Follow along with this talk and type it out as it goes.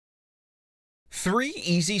3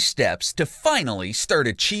 easy steps to finally start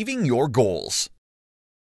achieving your goals.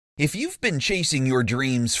 If you've been chasing your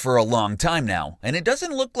dreams for a long time now, and it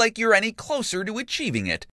doesn't look like you're any closer to achieving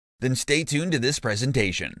it, then stay tuned to this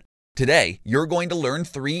presentation. Today, you're going to learn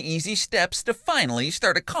 3 easy steps to finally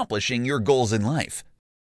start accomplishing your goals in life.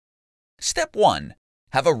 Step 1.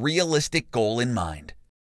 Have a realistic goal in mind.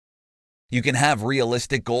 You can have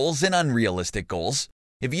realistic goals and unrealistic goals.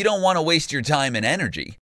 If you don't want to waste your time and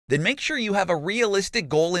energy, then make sure you have a realistic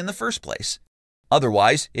goal in the first place.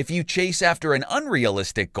 Otherwise, if you chase after an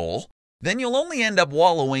unrealistic goal, then you'll only end up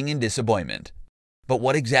wallowing in disappointment. But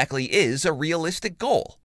what exactly is a realistic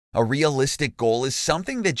goal? A realistic goal is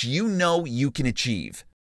something that you know you can achieve,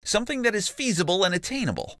 something that is feasible and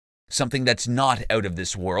attainable, something that's not out of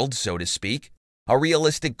this world, so to speak. A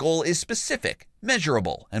realistic goal is specific,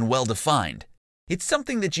 measurable, and well-defined. It's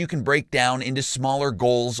something that you can break down into smaller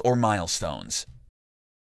goals or milestones.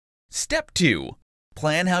 Step 2.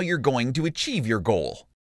 Plan how you're going to achieve your goal.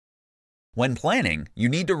 When planning, you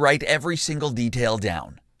need to write every single detail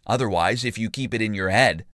down. Otherwise, if you keep it in your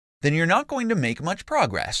head, then you're not going to make much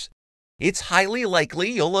progress. It's highly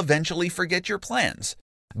likely you'll eventually forget your plans.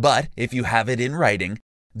 But if you have it in writing,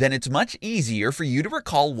 then it's much easier for you to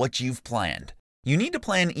recall what you've planned. You need to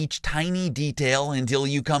plan each tiny detail until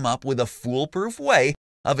you come up with a foolproof way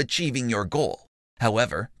of achieving your goal.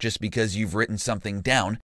 However, just because you've written something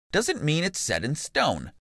down doesn't mean it's set in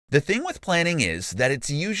stone. The thing with planning is that it's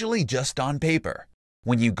usually just on paper.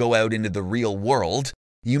 When you go out into the real world,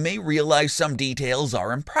 you may realize some details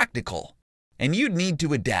are impractical, and you'd need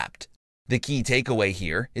to adapt. The key takeaway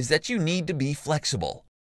here is that you need to be flexible.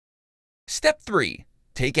 Step 3.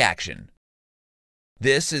 Take action.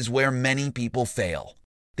 This is where many people fail.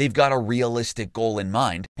 They've got a realistic goal in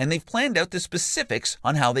mind, and they've planned out the specifics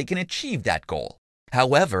on how they can achieve that goal.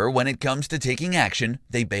 However, when it comes to taking action,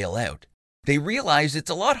 they bail out. They realize it's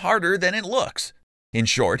a lot harder than it looks. In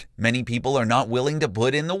short, many people are not willing to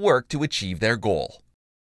put in the work to achieve their goal.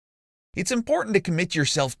 It's important to commit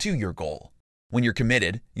yourself to your goal. When you're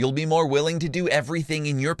committed, you'll be more willing to do everything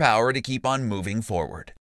in your power to keep on moving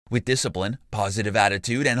forward. With discipline, positive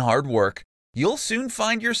attitude, and hard work, you'll soon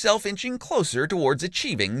find yourself inching closer towards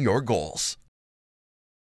achieving your goals.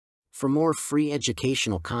 For more free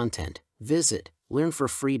educational content, visit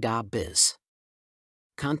learnforfree.biz.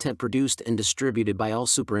 Content produced and distributed by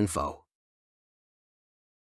AllSuperInfo.